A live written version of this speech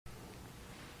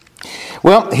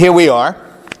Well, here we are,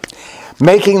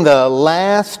 making the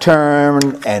last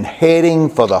turn and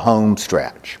heading for the home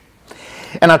stretch.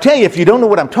 And I'll tell you, if you don't know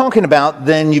what I'm talking about,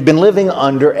 then you've been living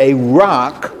under a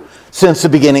rock since the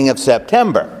beginning of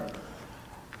September,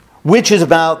 which is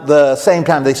about the same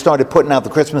time they started putting out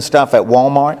the Christmas stuff at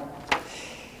Walmart.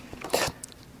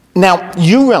 Now,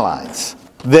 you realize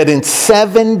that in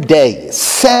 7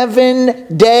 days,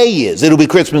 it'll be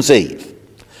Christmas Eve.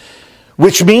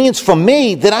 Which means for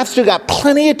me that I've still got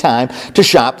plenty of time to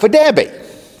shop for Debbie.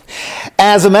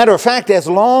 As a matter of fact, as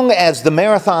long as the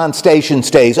marathon station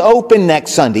stays open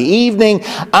next Sunday evening,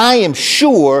 I am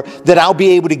sure that I'll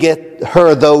be able to get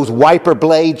her those wiper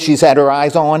blades she's had her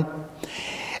eyes on.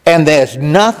 And there's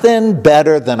nothing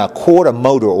better than a quart of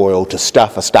motor oil to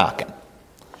stuff a stocking.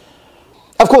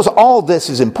 Of course, all this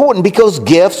is important because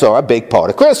gifts are a big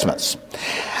part of Christmas.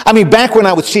 I mean, back when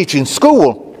I was teaching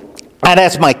school, I'd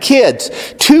ask my kids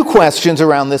 2 questions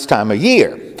around this time of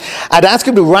year. I'd ask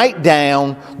them to write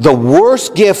down the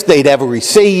worst gift they'd ever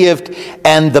received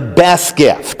and the best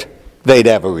gift they'd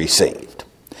ever received.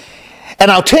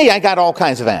 And I'll tell you, I got all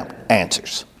kinds of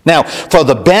answers. Now, for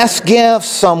the best gifts,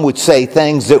 some would say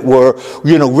things that were,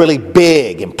 really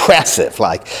big, impressive,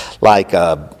 like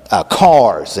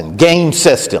cars and game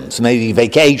systems, maybe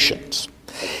vacations.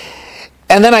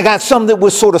 And then I got some that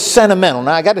was sort of sentimental.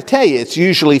 Now, I got to tell you, it's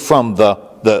usually from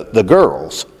the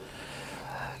girls.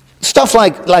 Stuff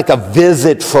like a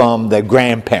visit from their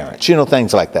grandparents,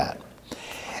 things like that.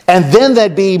 And then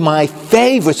there'd be my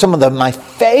favorite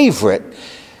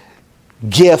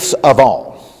gifts of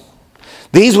all.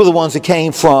 These were the ones that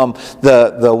came from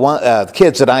the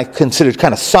kids that I considered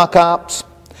kind of suck-ups.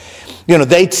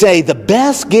 They'd say, the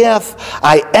best gift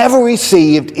I ever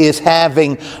received is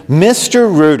having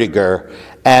Mr. Rudiger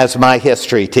as my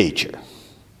history teacher.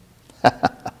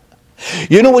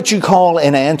 You know what you call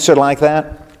an answer like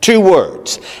that? 2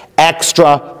 words: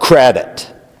 extra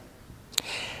credit.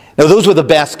 Now, those were the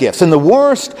best gifts. And the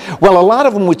worst, well, a lot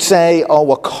of them would say,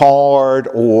 a card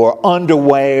or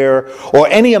underwear or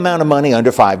any amount of money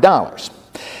under $5.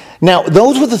 Now,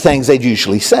 those were the things they'd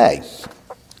usually say.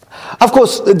 Of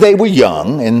course, they were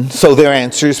young, and so their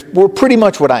answers were pretty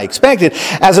much what I expected.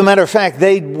 As a matter of fact,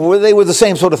 they were the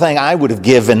same sort of thing I would have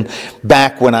given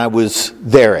back when I was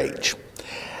their age.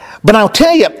 But I'll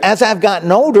tell you, as I've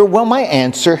gotten older, well, my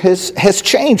answer has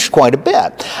changed quite a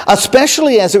bit,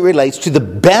 especially as it relates to the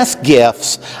best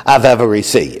gifts I've ever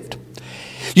received.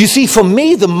 You see, for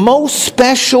me, the most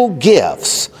special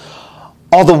gifts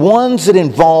are the ones that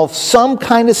involve some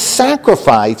kind of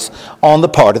sacrifice on the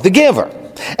part of the giver.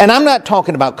 And I'm not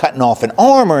talking about cutting off an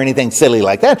arm or anything silly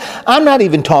like that. I'm not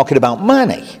even talking about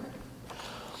money.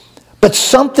 But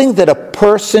something that a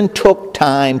person took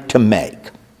time to make.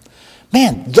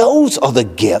 Man, those are the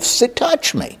gifts that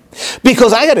touch me.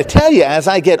 Because I got to tell you, as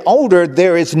I get older,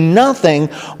 there is nothing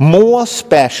more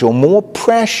special, more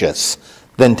precious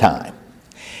than time.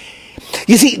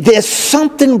 You see, there's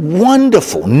something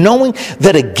wonderful knowing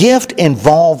that a gift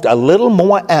involved a little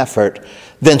more effort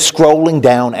than scrolling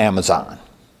down Amazon.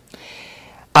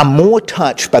 I'm more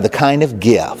touched by that kind of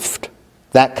gift,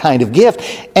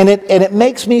 and it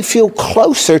makes me feel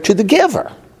closer to the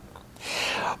giver.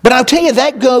 But I'll tell you,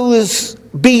 that goes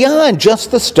beyond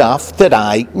just the stuff that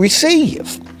I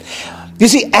receive. You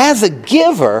see, as a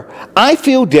giver, I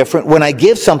feel different when I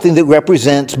give something that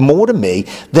represents more to me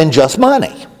than just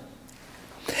money.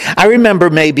 I remember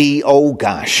maybe,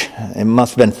 it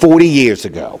must have been 40 years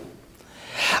ago.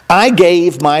 I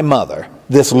gave my mother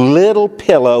this little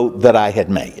pillow that I had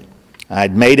made.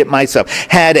 I'd made it myself.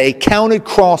 Had a counted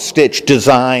cross-stitch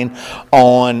design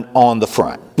on the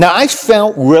front. Now, I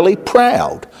felt really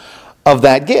proud of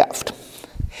that gift,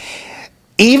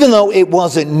 even though it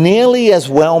wasn't nearly as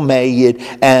well made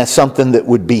as something that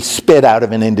would be spit out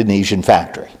of an Indonesian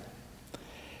factory.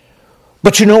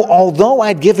 But although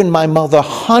I'd given my mother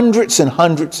hundreds and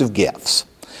hundreds of gifts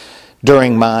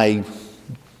during my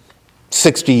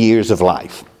 60 years of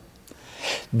life,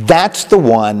 that's the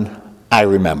one I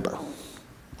remember.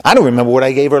 I don't remember what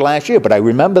I gave her last year, but I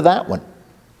remember that one.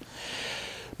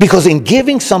 Because in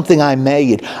giving something I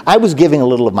made, I was giving a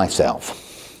little of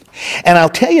myself. And I'll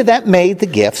tell you, that made the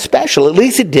gift special. At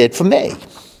least it did for me.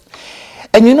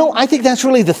 And I think that's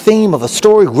really the theme of a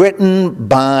story written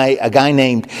by a guy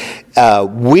named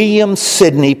William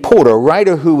Sidney Porter, a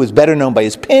writer who was better known by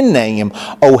his pen name,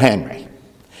 O. Henry.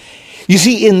 You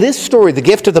see, in this story, The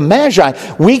Gift of the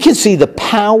Magi, we can see the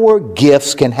power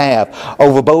gifts can have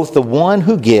over both the one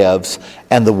who gives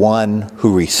and the one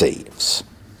who receives.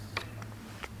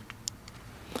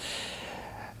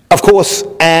 Of course,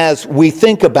 as we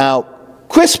think about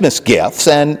Christmas gifts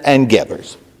and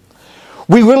givers,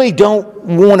 we really don't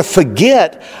want to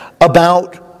forget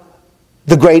about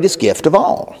the greatest gift of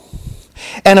all.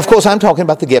 And of course, I'm talking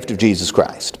about the gift of Jesus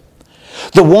Christ,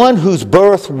 the one whose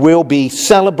birth we'll be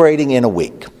celebrating in a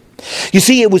week. You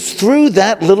see, it was through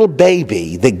that little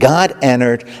baby that God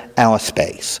entered our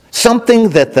space, something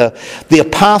that the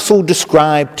apostle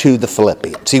described to the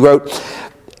Philippians. He wrote,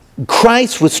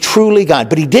 Christ was truly God,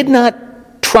 but he did not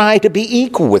try to be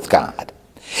equal with God.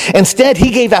 Instead,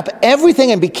 he gave up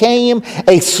everything and became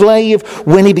a slave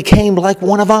when he became like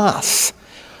one of us.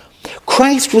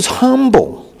 Christ was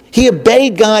humble. He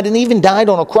obeyed God and even died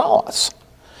on a cross.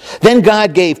 Then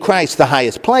God gave Christ the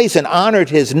highest place and honored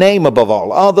his name above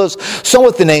all others. So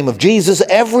at the name of Jesus,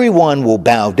 everyone will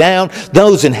bow down,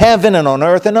 those in heaven and on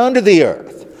earth and under the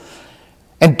earth.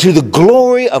 And to the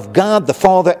glory of God the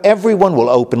Father, everyone will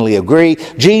openly agree,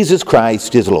 Jesus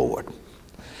Christ is Lord.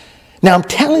 Now I'm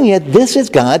telling you, this is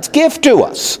God's gift to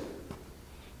us.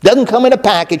 Doesn't come in a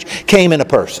package, came in a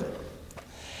person.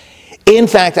 In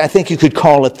fact, I think you could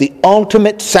call it the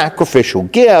ultimate sacrificial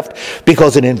gift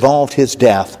because it involved his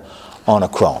death on a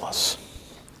cross.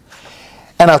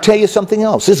 And I'll tell you something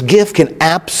else. This gift can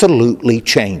absolutely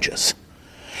change us.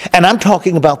 And I'm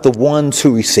talking about the ones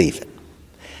who receive it.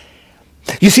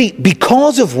 You see,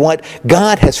 because of what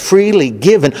God has freely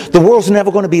given, the world's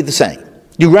never going to be the same.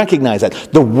 You recognize that.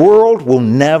 The world will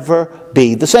never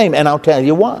be the same. And I'll tell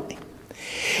you why.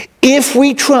 If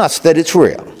we trust that it's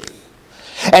real,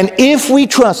 and if we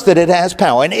trust that it has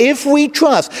power, and if we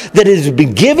trust that it has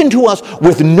been given to us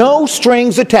with no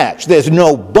strings attached, there's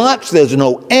no buts, there's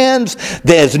no ands,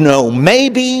 there's no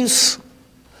maybes,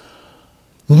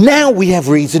 now we have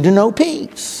reason to know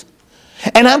peace.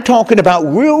 And I'm talking about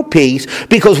real peace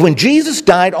because when Jesus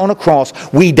died on a cross,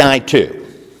 we died too.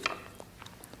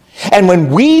 And when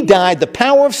we died, the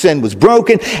power of sin was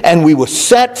broken and we were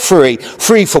set free,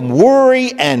 free from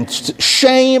worry and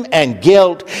shame and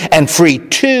guilt, and free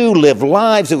to live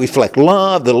lives that reflect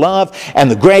love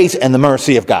and the grace and the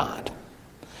mercy of God.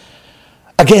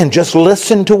 Again, just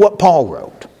listen to what Paul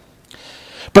wrote.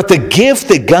 But the gift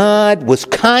that God was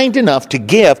kind enough to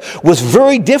give was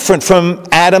very different from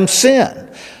Adam's sin.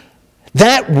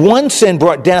 That one sin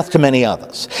brought death to many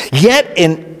others. Yet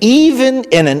in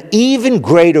an even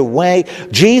greater way,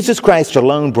 Jesus Christ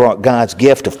alone brought God's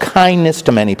gift of kindness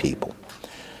to many people.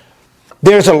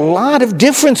 There's a lot of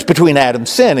difference between Adam's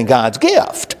sin and God's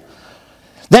gift.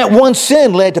 That one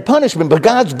sin led to punishment, but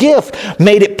God's gift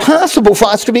made it possible for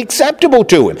us to be acceptable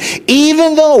to him.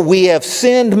 Even though we have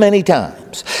sinned many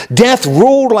times. Death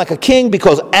ruled like a king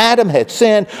because Adam had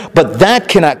sinned, but that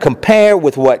cannot compare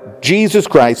with what Jesus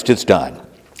Christ has done.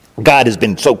 God has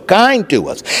been so kind to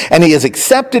us, and he has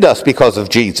accepted us because of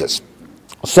Jesus.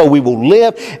 So we will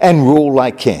live and rule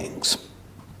like kings.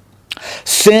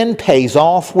 Sin pays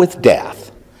off with death.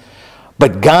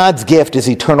 But God's gift is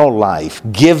eternal life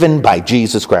given by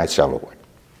Jesus Christ our Lord.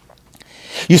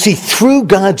 You see, through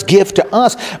God's gift to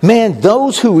us, man,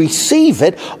 those who receive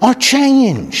it are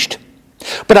changed.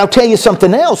 But I'll tell you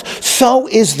something else. So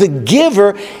is the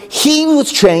giver. He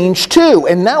was changed too.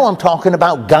 And now I'm talking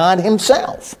about God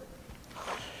himself.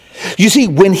 You see,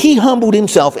 when he humbled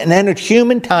himself and entered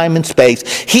human time and space,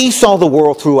 he saw the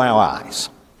world through our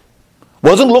eyes.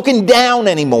 Wasn't looking down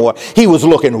anymore. He was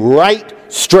looking right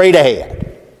straight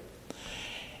ahead.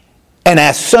 And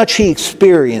as such, he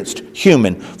experienced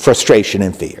human frustration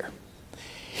and fear.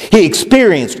 He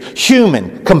experienced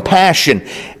human compassion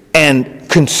and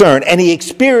concern. And he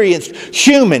experienced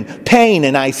human pain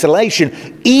and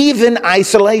isolation, even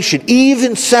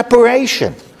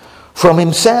separation from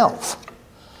himself.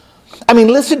 I mean,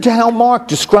 listen to how Mark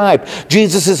described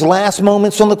Jesus' last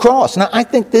moments on the cross. Now, I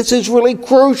think this is really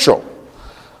crucial.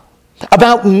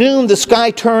 About noon, the sky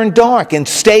turned dark and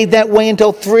stayed that way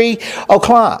until 3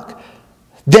 o'clock.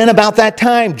 Then about that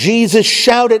time, Jesus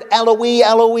shouted, Eloi,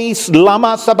 Eloi,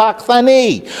 lama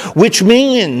sabachthani, which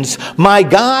means, my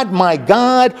God,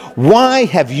 why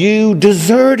have you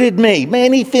deserted me?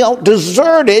 Man, he felt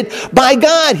deserted by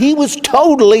God. He was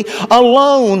totally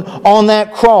alone on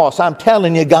that cross. I'm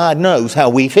telling you, God knows how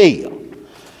we feel.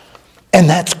 And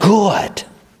that's good.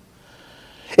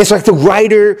 It's like the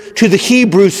writer to the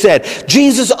Hebrews said,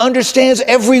 Jesus understands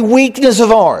every weakness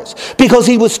of ours because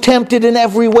he was tempted in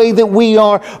every way that we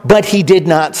are, but he did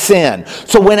not sin.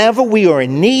 So whenever we are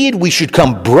in need, we should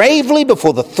come bravely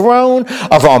before the throne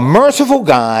of our merciful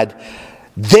God.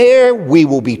 There we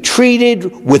will be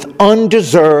treated with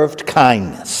undeserved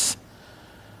kindness,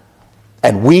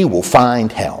 and we will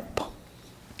find help.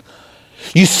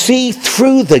 You see,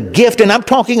 through the gift, and I'm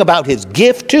talking about his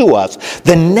gift to us,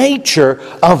 the nature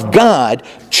of God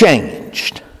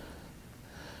changed.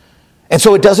 And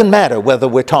so it doesn't matter whether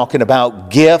we're talking about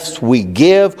gifts we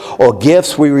give or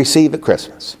gifts we receive at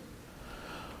Christmas.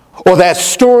 Or that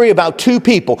story about two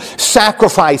people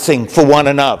sacrificing for one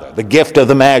another, the gift of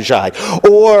the Magi.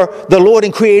 Or the Lord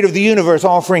and Creator of the universe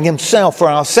offering himself for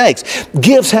our sakes.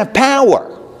 Gifts have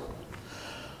power.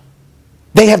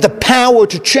 They have the power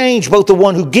to change both the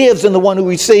one who gives and the one who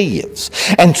receives.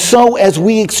 And so as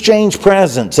we exchange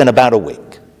presents in about a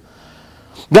week,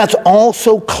 let's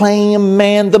also claim,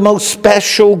 man, the most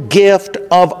special gift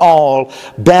of all,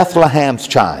 Bethlehem's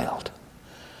child.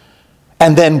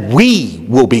 And then we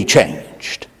will be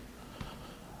changed.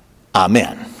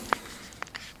 Amen.